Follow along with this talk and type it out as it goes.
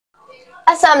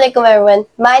Assalamualaikum everyone.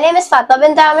 My name is Fatma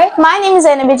bint Amir. My name is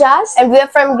Zainab Ijaz. And we are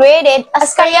from grade 8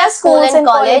 Askaria Schools and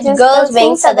College Girls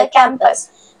Wing Saddar campus.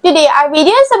 Today our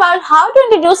video is about how to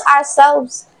introduce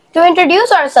ourselves. To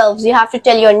introduce ourselves, you have to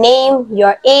tell your name,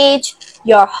 your age,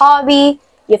 your hobby,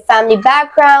 your family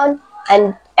background,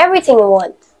 and everything you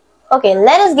want. Okay,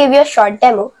 let us give you a short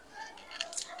demo.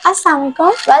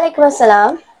 Assalamualaikum. Walaikum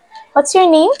assalam. What's your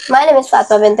name? My name is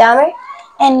Fatma bint Amir.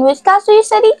 And which class do you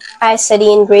study? I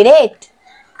study in grade 8.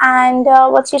 And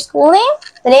what's your school name?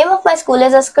 The name of my school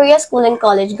is Askaria School and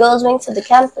College Girls Wing Saddar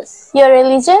campus. Your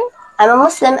religion? I'm a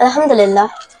Muslim, alhamdulillah.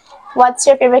 What's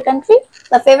your favorite country?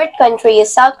 My favorite country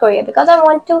is South Korea because I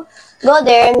want to go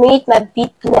there and meet my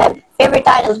favorite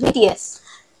idols, BTS.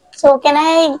 So can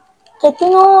I get to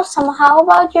know somehow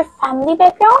about your family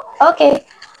background? Okay.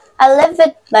 I live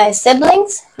with my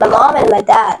siblings, my mom and my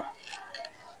dad.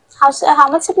 How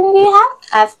much siblings do you have?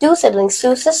 I have 2 siblings,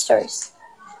 2 sisters.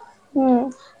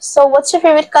 So what's your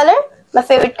favorite color? My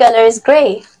favorite color is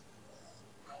grey.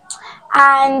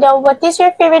 And what is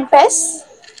your favorite dress?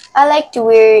 I like to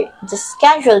wear just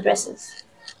casual dresses.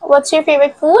 What's your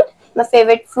favorite food? My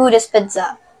favorite food is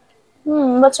pizza.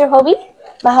 What's your hobby?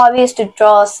 My hobby is to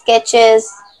draw sketches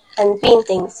and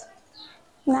paintings.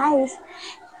 Nice.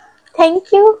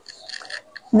 Thank you.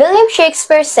 William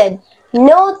Shakespeare said,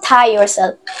 "Know thy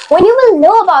yourself." When you will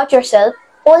know about yourself,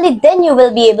 only then you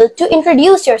will be able to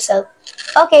introduce yourself.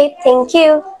 Okay, thank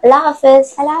you. Allah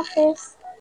Hafiz. Allah Hafiz.